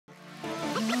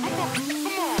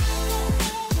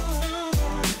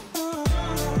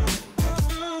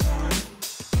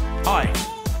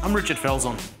I'm Richard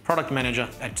Felson, Product Manager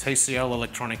at TCL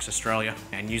Electronics Australia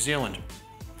and New Zealand.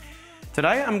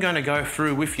 Today I'm going to go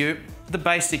through with you the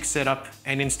basic setup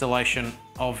and installation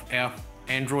of our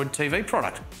Android TV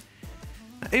product.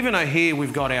 Even though here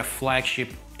we've got our flagship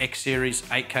X Series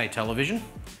 8K television,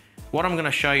 what I'm going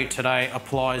to show you today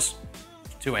applies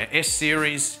to our S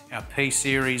Series, our P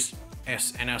Series,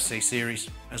 S and our C Series,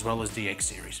 as well as the X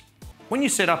Series. When you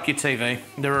set up your TV,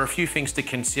 there are a few things to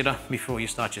consider before you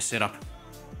start your setup.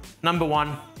 Number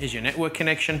one is your network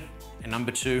connection, and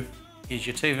number two is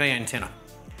your TV antenna.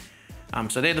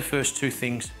 So they're the first two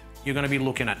things you're going to be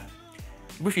looking at.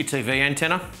 With your TV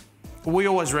antenna, we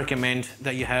always recommend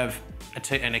that you have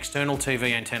an external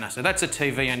TV antenna. So that's a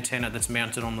TV antenna that's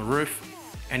mounted on the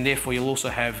roof, and therefore you'll also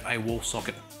have a wall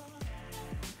socket.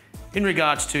 In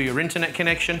regards to your internet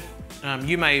connection,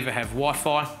 you may either have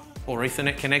Wi-Fi or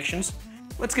Ethernet connections.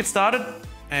 Let's get started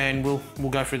and we'll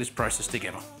go through this process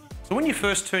together. So when you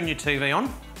first turn your TV on,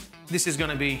 this is going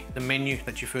to be the menu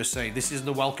that you first see. This is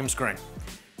the welcome screen.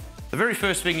 The very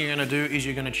first thing you're going to do is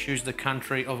you're going to choose the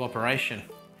country of operation.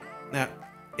 Now,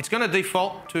 it's going to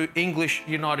default to English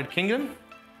United Kingdom,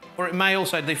 or it may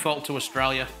also default to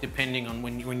Australia, depending on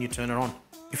when you turn it on.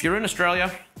 If you're in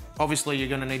Australia, obviously you're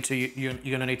going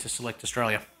to need to select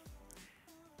Australia.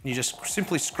 You just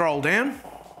simply scroll down,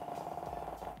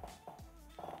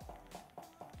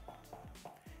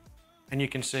 and you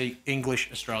can see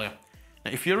English Australia.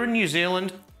 Now, if you're in New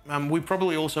Zealand, we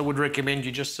probably also would recommend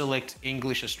you just select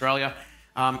English Australia.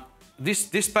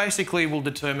 This basically will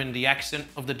determine the accent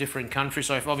of the different countries.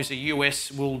 So if obviously US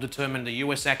will determine the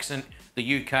US accent,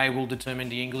 the UK will determine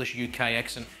the English UK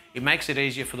accent. It makes it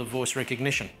easier for the voice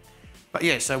recognition. But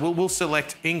yeah, so we'll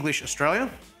select English Australia.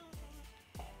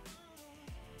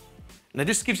 Now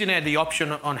this gives you now the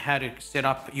option on how to set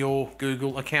up your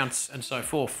Google accounts and so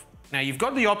forth. Now you've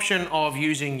got the option of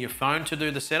using your phone to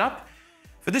do the setup.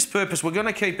 For this purpose, we're going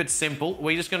to keep it simple.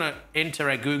 We're just going to enter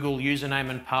our Google username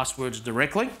and passwords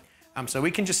directly. So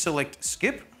we can just select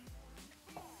skip.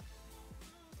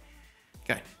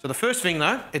 Okay, so the first thing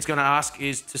though, it's going to ask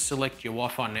is to select your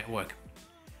Wi-Fi network.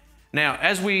 Now,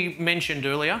 as we mentioned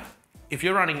earlier, if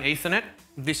you're running Ethernet,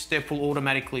 this step will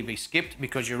automatically be skipped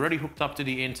because you're already hooked up to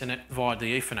the internet via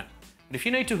the Ethernet. But if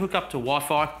you need to hook up to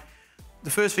Wi-Fi, the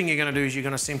first thing you're going to do is you're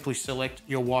going to simply select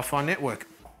your Wi-Fi network.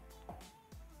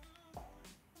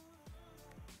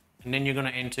 And then you're going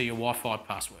to enter your Wi-Fi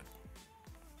password.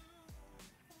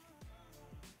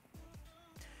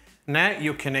 Now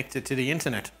you're connected to the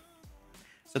internet.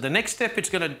 So the next step it's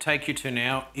going to take you to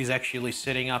now is actually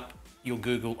setting up your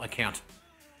Google account.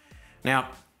 Now,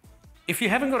 if you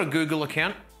haven't got a Google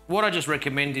account, what I just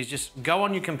recommend is just go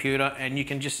on your computer and you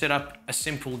can just set up a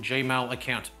simple Gmail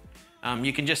account.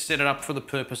 You can just set it up for the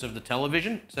purpose of the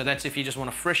television. So that's if you just want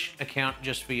a fresh account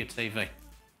just for your TV.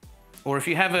 Or if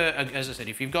you have as I said,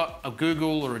 if you've got a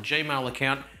Google or a Gmail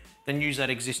account, then use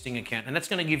that existing account. And that's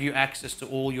going to give you access to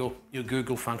all your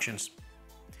Google functions.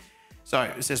 So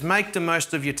it says make the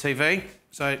most of your TV.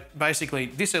 So basically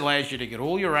this allows you to get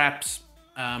all your apps,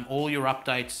 all your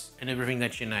updates and everything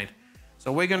that you need.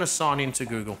 So we're going to sign into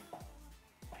Google.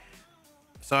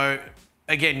 So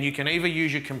again, you can either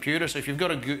use your computer. So if you've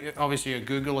got obviously a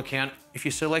Google account, if you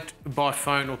select by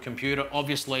phone or computer,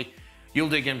 obviously you'll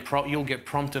get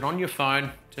prompted on your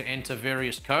phone to enter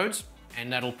various codes,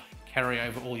 and that'll carry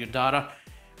over all your data.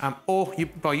 Or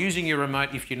by using your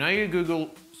remote, if you know your Google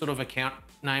sort of account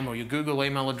name or your Google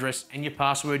email address and your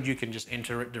password, you can just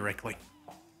enter it directly.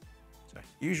 So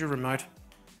use your remote.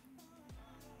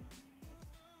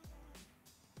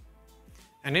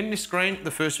 And in this screen, the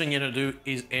first thing you're going to do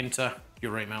is enter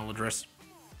your email address.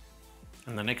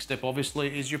 And the next step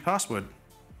obviously is your password.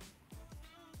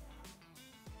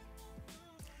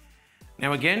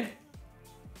 Now again,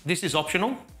 this is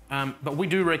optional, but we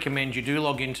do recommend you do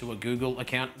log into a Google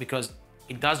account because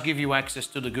it does give you access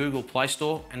to the Google Play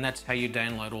Store, and that's how you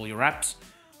download all your apps.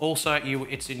 Also, you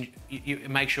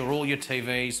make sure all your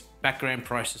TVs, background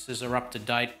processes are up to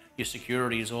date. Your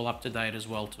security is all up to date as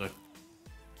well too.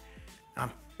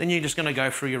 Then you're just going to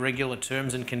go through your regular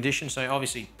terms and conditions. So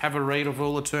obviously have a read of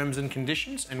all the terms and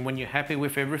conditions, and when you're happy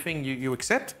with everything, you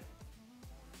accept.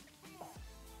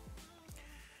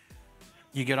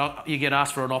 You get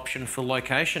asked for an option for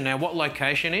location. Now what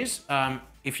location is,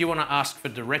 if you want to ask for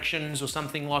directions or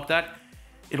something like that,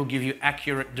 it'll give you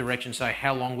accurate directions. So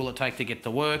how long will it take to get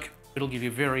to work? It'll give you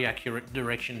very accurate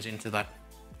directions into that.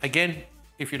 Again,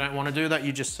 if you don't want to do that,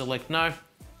 you just select no,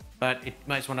 but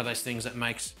it's one of those things that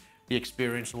makes the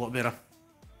experience a lot better.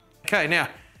 Okay, now,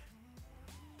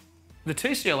 the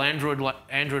TCL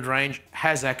Android range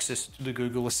has access to the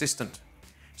Google Assistant.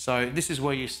 So this is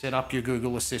where you set up your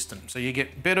Google Assistant. So you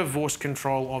get better voice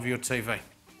control of your TV.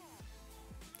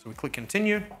 So we click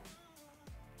continue.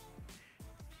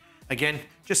 Again,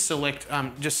 just select,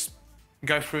 just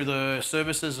go through the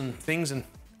services and things and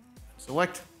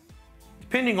select.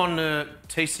 Depending on the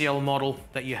TCL model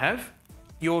that you have,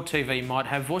 your TV might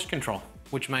have voice control,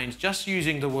 which means just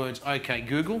using the words "OK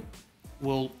Google"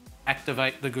 will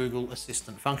activate the Google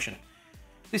Assistant function.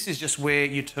 This is just where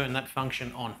you turn that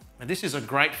function on. And this is a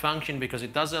great function because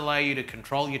it does allow you to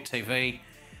control your TV,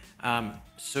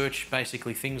 search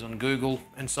basically things on Google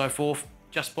and so forth,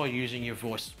 just by using your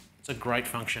voice. It's a great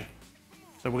function.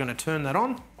 So we're going to turn that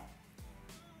on.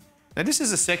 Now this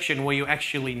is a section where you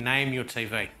actually name your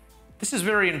TV. This is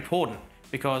very important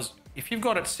because if you've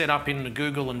got it set up in the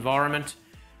Google environment,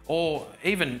 or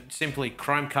even simply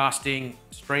Chromecasting,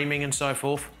 streaming and so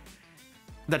forth,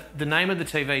 the name of the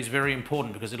TV is very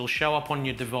important because it'll show up on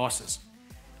your devices.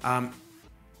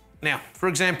 Now, for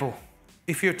example,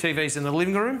 if your TV's in the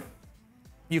living room,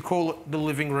 you call it the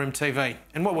living room TV.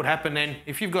 And what would happen then,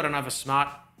 if you've got another smart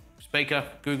speaker,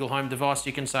 Google Home device,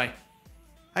 you can say,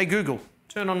 "Hey Google,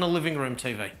 turn on the living room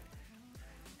TV."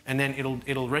 And then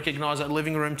it'll recognize that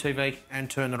living room TV and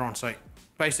turn it on. So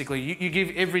basically you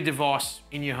give every device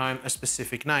in your home a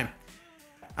specific name.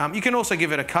 You can also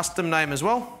give it a custom name as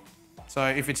well. So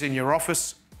if it's in your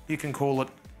office, you can call it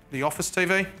the Office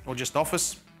TV or just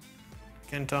Office.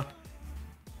 Enter.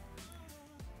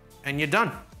 And you're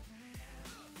done.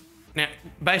 Now,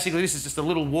 basically this is just a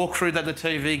little walkthrough that the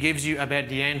TV gives you about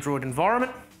the Android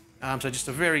environment. So just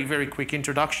a very, very quick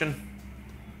introduction.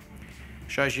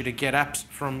 Shows you to get apps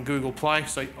from Google Play.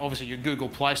 So obviously your Google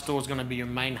Play Store is going to be your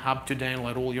main hub to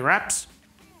download all your apps.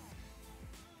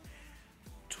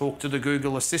 Talk to the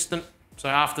Google Assistant. So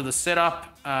after the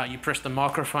setup, you press the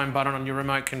microphone button on your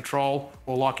remote control,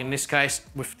 or like in this case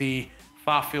with the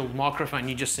far-field microphone,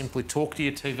 you just simply talk to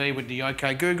your TV with the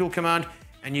OK Google command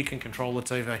and you can control the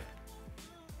TV.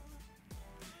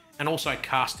 And also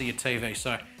cast to your TV.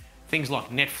 So things like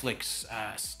Netflix,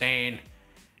 Stan,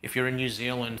 if you're in New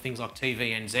Zealand, things like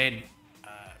TVNZ,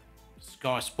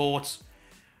 Sky Sports,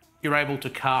 you're able to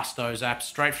cast those apps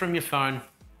straight from your phone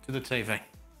to the TV.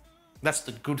 That's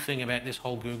the good thing about this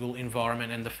whole Google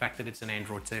environment and the fact that it's an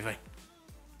Android TV.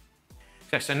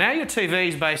 Okay, so now your TV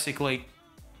is basically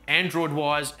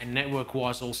Android-wise and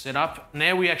network-wise all set up.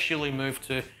 Now we actually move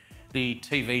to the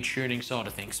TV tuning side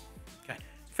of things. Okay,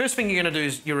 first thing you're going to do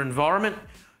is your environment.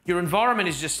 Your environment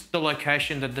is just the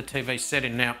location that the TV is set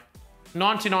in. Now,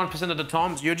 99% of the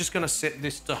times, you're just going to set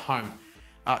this to home.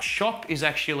 Shop is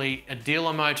actually a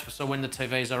dealer mode, so when the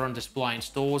TVs are on display in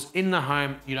stores. In the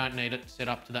home, you don't need it set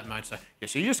up to that mode. So, yeah,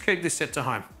 so you just keep this set to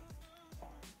home.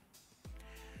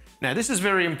 Now, this is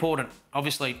very important.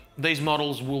 Obviously, these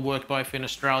models will work both in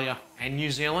Australia and New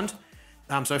Zealand.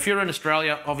 So if you're in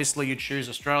Australia, obviously you choose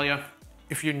Australia.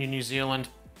 If you're in New Zealand,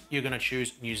 you're going to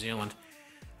choose New Zealand.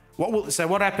 So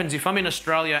what happens if I'm in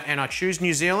Australia and I choose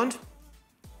New Zealand?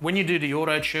 When you do the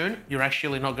auto tune, you're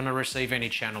actually not going to receive any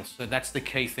channels. So that's the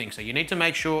key thing. So you need to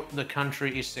make sure the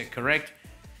country is set correct.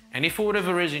 And if for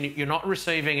whatever reason you're not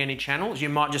receiving any channels, you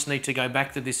might just need to go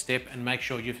back to this step and make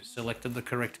sure you've selected the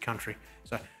correct country.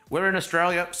 So we're in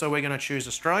Australia, so we're going to choose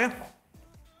Australia.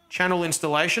 Channel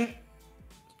installation.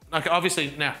 Okay,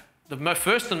 obviously now, the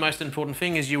first and most important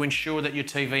thing is you ensure that your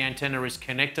TV antenna is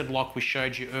connected like we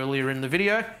showed you earlier in the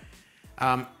video.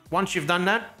 Once you've done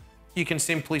that, you can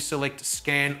simply select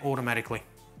scan automatically.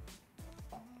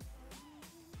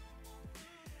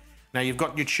 Now you've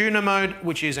got your tuner mode,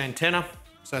 which is antenna.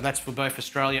 So that's for both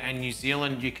Australia and New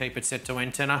Zealand. You keep it set to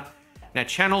antenna. Now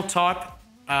channel type,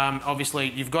 obviously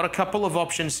you've got a couple of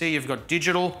options here. You've got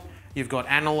digital, you've got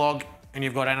analog, and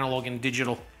you've got analog and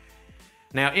digital.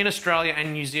 Now in Australia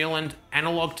and New Zealand,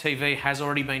 analog TV has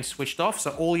already been switched off.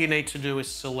 So all you need to do is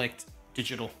select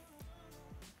digital.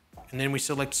 And then we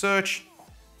select search.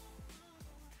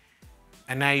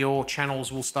 And now your channels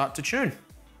will start to tune.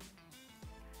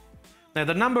 Now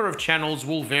the number of channels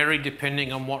will vary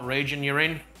depending on what region you're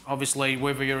in. Obviously,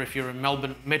 if you're in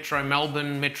Melbourne,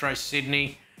 Metro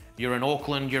Sydney, you're in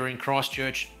Auckland, you're in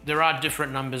Christchurch, there are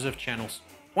different numbers of channels.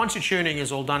 Once your tuning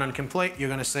is all done and complete, you're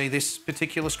going to see this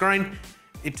particular screen.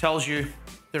 It tells you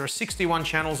there are 61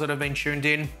 channels that have been tuned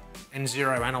in and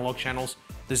 0 analog channels.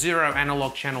 The 0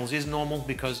 analog channels is normal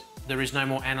because there is no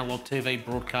more analog TV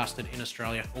broadcasted in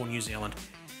Australia or New Zealand.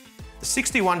 The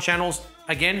 61 channels,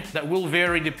 again, that will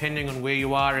vary depending on where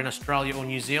you are in Australia or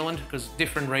New Zealand because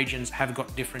different regions have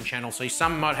got different channels. So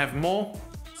some might have more,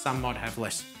 some might have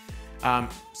less.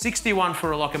 61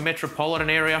 for like a metropolitan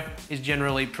area is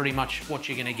generally pretty much what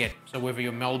you're going to get. So whether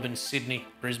you're Melbourne, Sydney,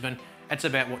 Brisbane, that's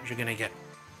about what you're going to get.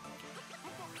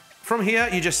 From here,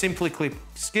 you just simply click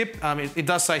skip. It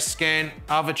does say scan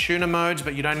other tuner modes,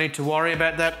 but you don't need to worry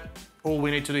about that. All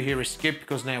we need to do here is skip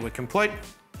because now we're complete.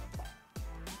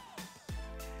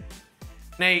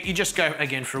 Now you just go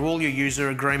again through all your user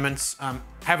agreements,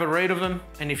 have a read of them,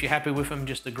 and if you're happy with them,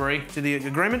 just agree to the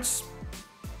agreements.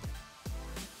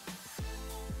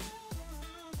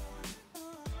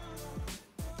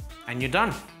 And you're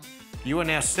done. You are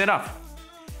now set up.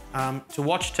 To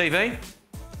watch TV,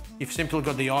 you've simply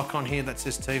got the icon here that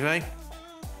says TV.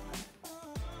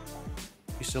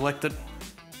 You select it.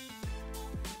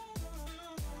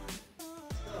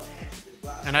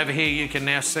 And over here you can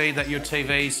now see that your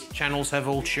TV's channels have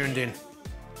all tuned in.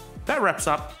 That wraps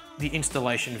up the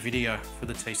installation video for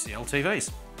the TCL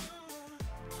TVs.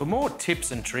 For more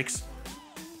tips and tricks,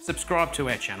 subscribe to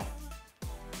our channel.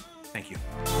 Thank you.